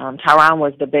 Tyrone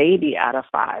was the baby out of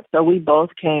 5. So we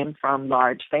both came from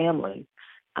large families.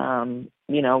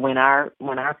 When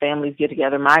our families get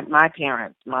together, my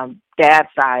parents, my dad's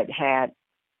side had,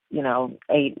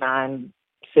 8, 9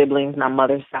 siblings. My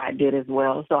mother's side did as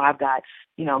well. So I've got,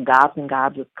 gobs and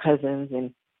gobs of cousins,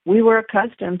 and we were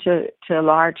accustomed to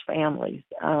large families.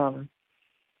 And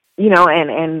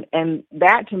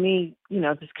that to me,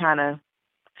 just kind of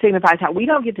signifies how we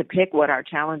don't get to pick what our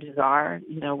challenges are.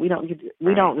 We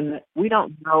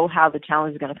don't know how the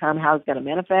challenge is going to come, how it's going to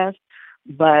manifest,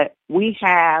 but we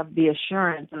have the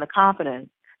assurance and the confidence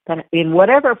that in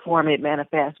whatever form it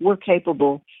manifests, we're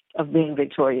capable of being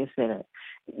victorious in it.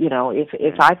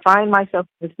 If I find myself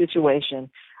in a situation,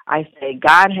 I say,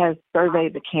 God has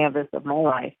surveyed the canvas of my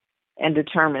life and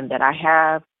determined that I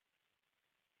have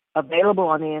available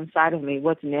on the inside of me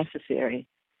what's necessary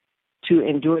to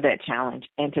endure that challenge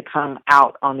and to come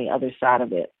out on the other side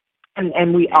of it.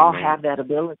 And we all have that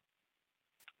ability.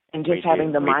 And just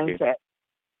having the mindset,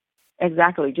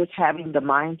 exactly, just having the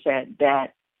mindset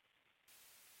that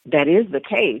is the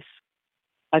case,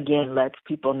 again, lets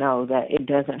people know that it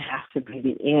doesn't have to be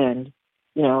the end.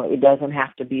 It doesn't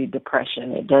have to be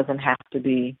depression. It doesn't have to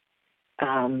be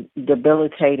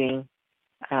debilitating,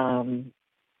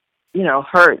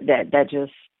 hurt that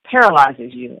just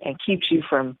paralyzes you and keeps you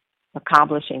from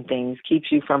accomplishing things, keeps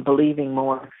you from believing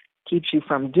more, keeps you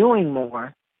from doing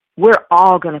more. We're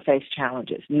all going to face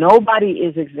challenges. Nobody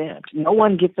is exempt. No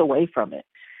one gets away from it.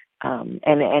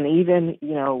 And even,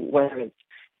 whether it's,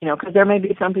 because there may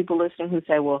be some people listening who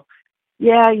say, well,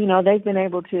 yeah, they've been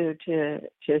able to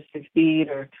succeed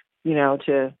or,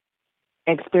 to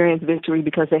experience victory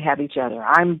because they have each other.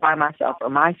 I'm by myself, or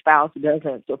my spouse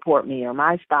doesn't support me, or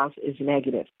my spouse is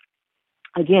negative.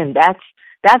 Again, that's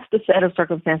the set of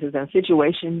circumstances and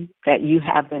situations that you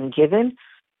have been given,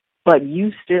 but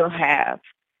you still have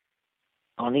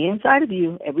on the inside of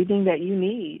you everything that you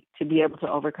need to be able to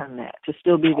overcome that, to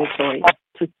still be victorious,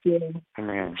 to still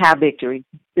have victory,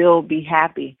 still be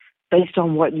happy based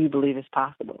on what you believe is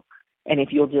possible. And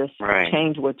if you'll just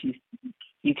change what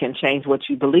you can change what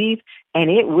you believe, and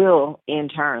it will in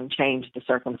turn change the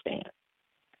circumstance.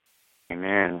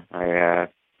 Amen. I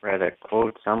read a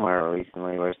quote somewhere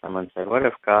recently where someone said, what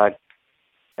if God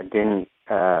didn't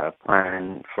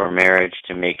plan for marriage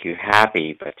to make you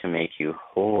happy, but to make you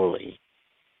holy?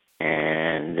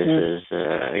 And this is,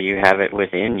 you have it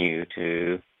within you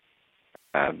to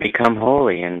become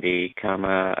holy and become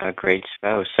a great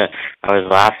spouse. I was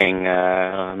laughing,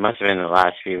 it must have been the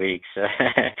last few weeks.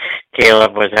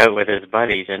 Caleb was out with his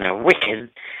buddies in a wicked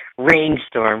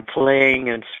rainstorm, playing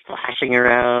and splashing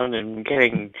around and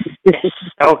getting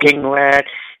soaking wet.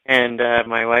 And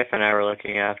my wife and I were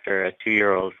looking after a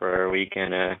 2-year-old for a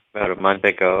weekend about a month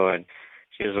ago, and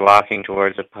she was walking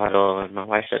towards a puddle, and my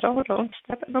wife said, oh, don't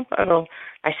step in the puddle.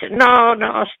 I said,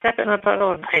 no, step in the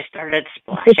puddle. And I started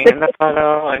splashing in the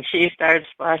puddle, and she started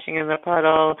splashing in the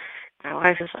puddle. My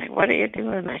wife was like, what are you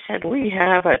doing? I said, we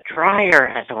have a dryer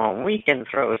at home. We can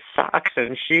throw socks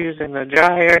and shoes in the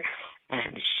dryer.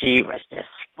 And she was just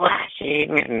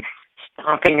splashing and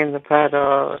stomping in the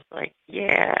puddle. It's like,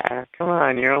 yeah, come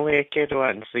on, you're only a kid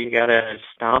once, so you got to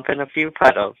stomp in a few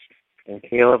puddles. And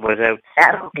Caleb was out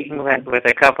soaking wet with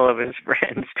a couple of his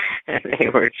friends, and they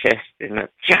were just in a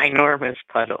ginormous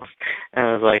puddles. And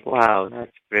I was like, wow,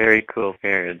 that's very cool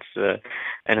parents.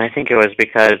 And I think it was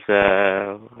because,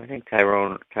 I think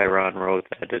Tyron wrote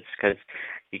that it's because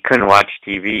he couldn't watch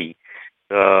TV.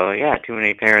 So, yeah, too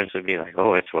many parents would be like,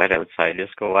 oh, it's wet outside,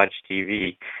 just go watch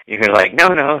TV. You're like,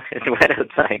 no, it's wet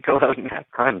outside, go out and have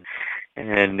fun.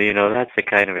 And, that's the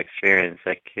kind of experience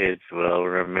that kids will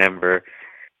remember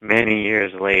many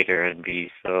years later and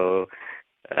be so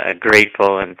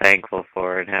grateful and thankful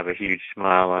for and have a huge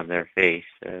smile on their face.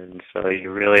 And so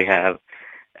you really have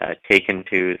taken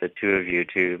to the two of you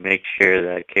to make sure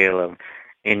that Caleb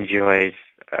enjoys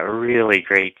a really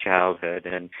great childhood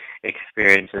and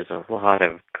experiences a lot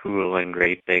of cool and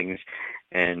great things.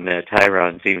 And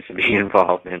Tyron seems to be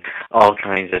involved in all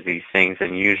kinds of these things,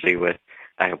 and usually with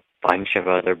a bunch of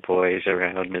other boys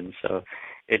around. And so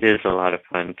it is a lot of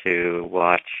fun to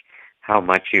watch how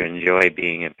much you enjoy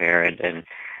being a parent and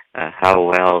how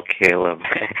well Caleb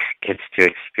gets to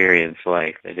experience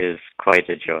life. It is quite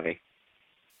a joy.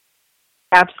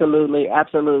 Absolutely.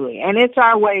 And it's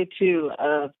our way, too,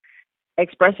 of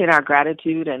expressing our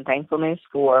gratitude and thankfulness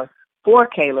for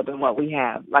Caleb and what we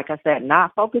have. Like I said,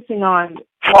 not focusing on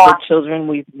the children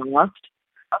we've lost,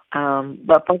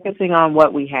 but focusing on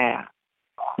what we have.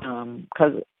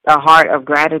 Because a heart of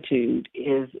gratitude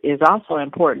is also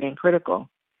important and critical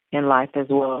in life as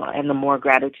well. And the more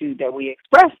gratitude that we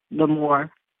express, the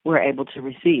more we're able to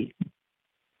receive.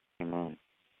 Amen.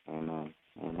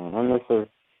 And this is,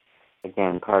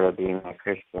 again, part of being a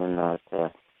Christian that,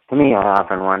 to me, I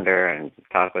often wonder and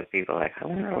talk with people like, I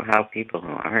wonder how people who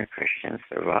aren't Christians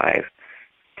survive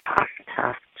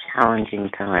tough, challenging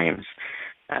times.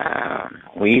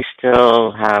 We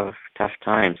still have tough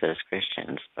times as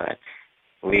Christians, but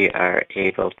we are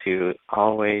able to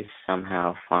always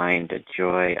somehow find the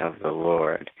joy of the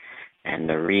Lord and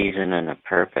the reason and the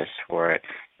purpose for it,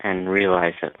 and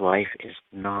realize that life is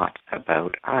not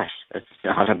about us. It's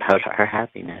not about our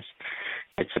happiness.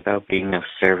 It's about being of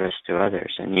service to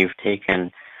others. And you've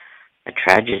taken a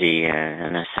tragedy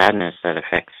and a sadness that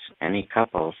affects any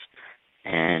couples,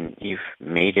 and you've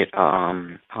made it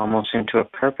almost into a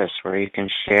purpose where you can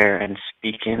share and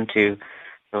speak into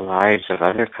the lives of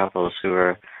other couples who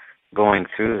are going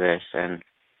through this. And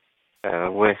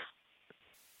with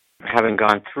having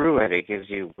gone through it, it gives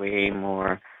you way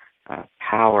more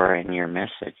power in your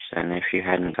message than if you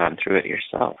hadn't gone through it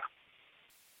yourself.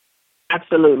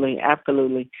 Absolutely,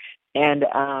 absolutely. And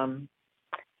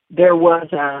there was,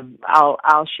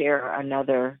 I'll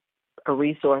share a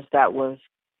resource that was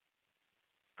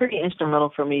pretty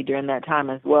instrumental for me during that time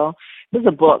as well. There's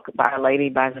a book by a lady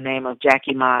by the name of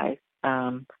Jackie Mize.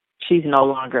 She's no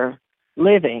longer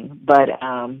living, but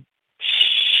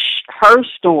her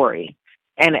story,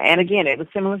 and again, it was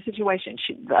a similar situation.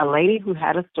 A lady who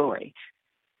had a story,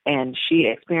 and she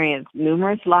experienced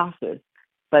numerous losses,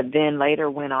 but then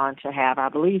later went on to have, I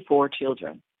believe, 4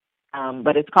 children.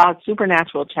 But it's called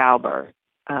Supernatural Childbirth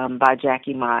by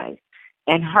Jackie Mize.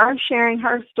 And her sharing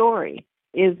her story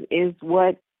is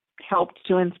what helped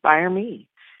to inspire me.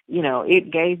 You know, it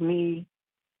gave me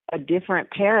a different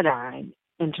paradigm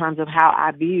in terms of how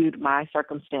I viewed my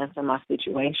circumstance and my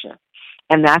situation.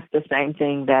 And that's the same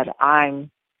thing that I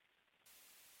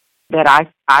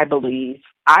believe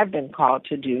I've been called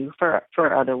to do for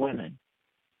other women.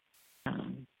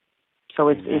 So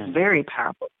it's very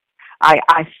powerful.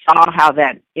 I saw how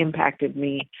that impacted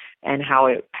me and how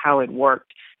it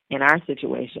worked in our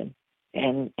situation,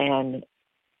 and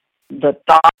the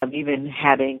thought of even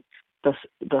having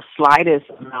the slightest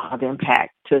amount of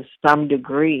impact to some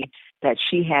degree that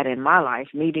she had in my life,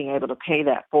 me being able to pay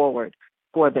that forward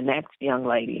for the next young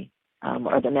lady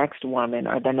or the next woman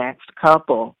or the next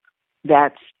couple,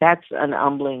 that's an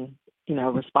humbling,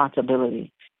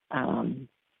 responsibility.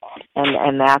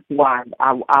 And that's why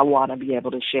I want to be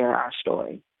able to share our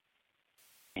story.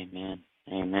 Amen.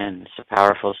 Amen. It's a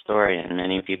powerful story, and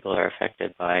many people are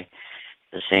affected by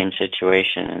the same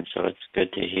situation, and so it's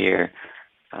good to hear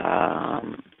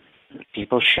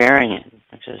people sharing it,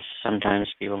 because sometimes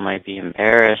people might be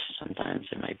embarrassed, sometimes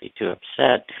they might be too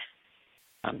upset,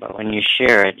 but when you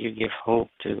share it, you give hope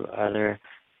to other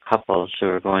couples who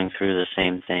are going through the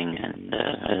same thing, and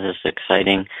it's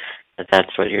exciting that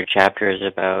that's what your chapter is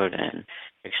about, and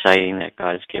exciting that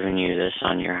God's given you this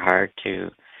on your heart to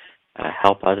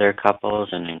help other couples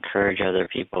and encourage other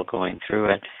people going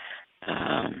through it.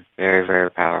 Very, very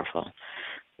powerful.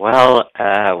 Well,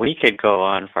 we could go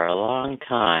on for a long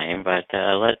time, but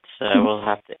we'll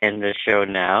have to end the show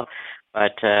now.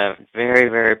 But very,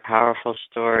 very powerful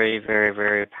story, very,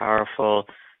 very powerful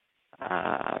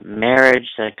marriage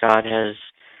that God has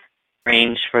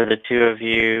arranged for the two of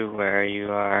you, where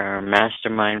you are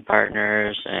mastermind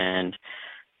partners and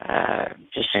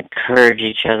just encourage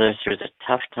each other through the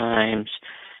tough times.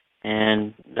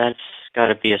 And that's got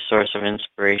to be a source of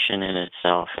inspiration in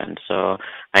itself. And so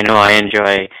I know I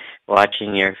enjoy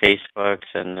watching your Facebooks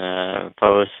and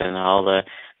posts and all the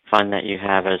fun that you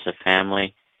have as a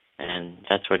family. And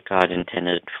that's what God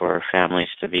intended for families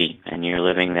to be. And you're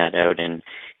living that out in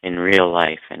real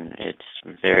life. And it's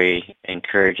very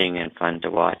encouraging and fun to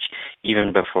watch,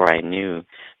 even before I knew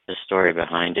the story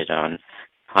behind it all.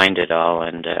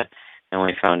 And I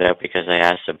only found out because I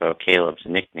asked about Caleb's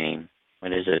nickname.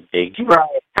 What is it, Big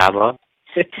Cabo?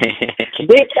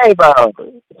 Big Cabo.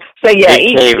 So yeah,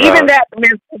 even that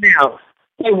mispronounced.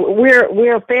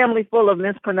 We're a family full of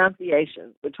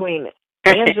mispronunciations between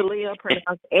Angelia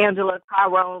pronounced Angela,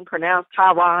 Tyrone pronounced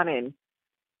Tyron, and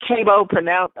Cabo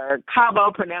pronounced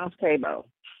Cabo.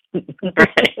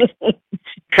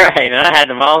 Right, I had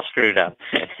them all screwed up.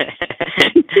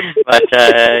 But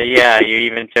you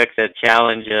even took the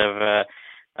challenge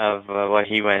of what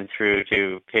he went through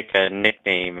to pick a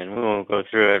nickname, and we won't go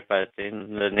through it, but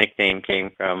the nickname came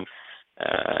from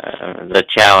the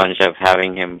challenge of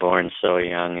having him born so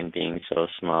young and being so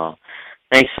small.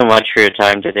 Thanks so much for your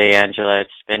time today, Angela.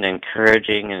 It's been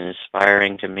encouraging and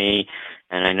inspiring to me,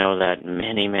 and I know that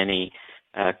many, many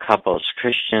couples,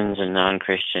 Christians and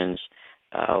non-Christians,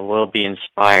 will be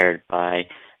inspired by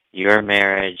your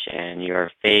marriage and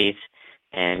your faith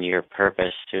and your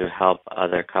purpose to help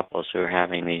other couples who are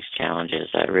having these challenges.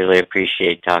 I really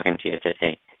appreciate talking to you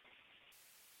today.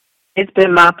 It's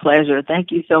been my pleasure.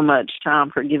 Thank you so much,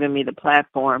 Tom, for giving me the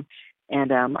platform.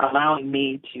 and allowing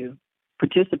me to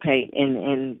participate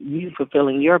in you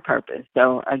fulfilling your purpose.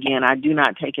 So again, I do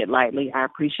not take it lightly. I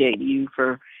appreciate you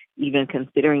for even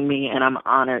considering me, and I'm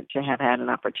honored to have had an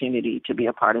opportunity to be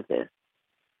a part of this.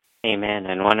 Amen.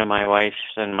 And one of my wife's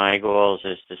and my goals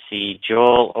is to see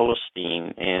Joel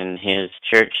Osteen in his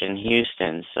church in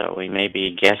Houston. So we may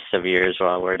be guests of yours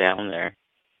while we're down there.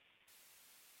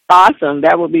 Awesome.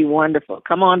 That would be wonderful.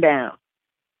 Come on down.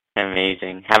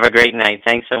 Amazing. Have a great night.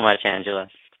 Thanks so much, Angela.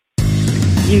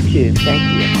 You too. Thank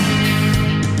you.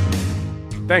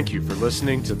 Thank you for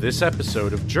listening to this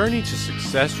episode of Journey to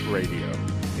Success Radio.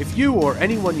 If you or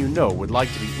anyone you know would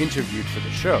like to be interviewed for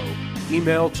the show,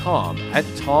 email Tom at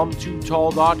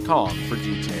tom2tall.com for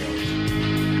details.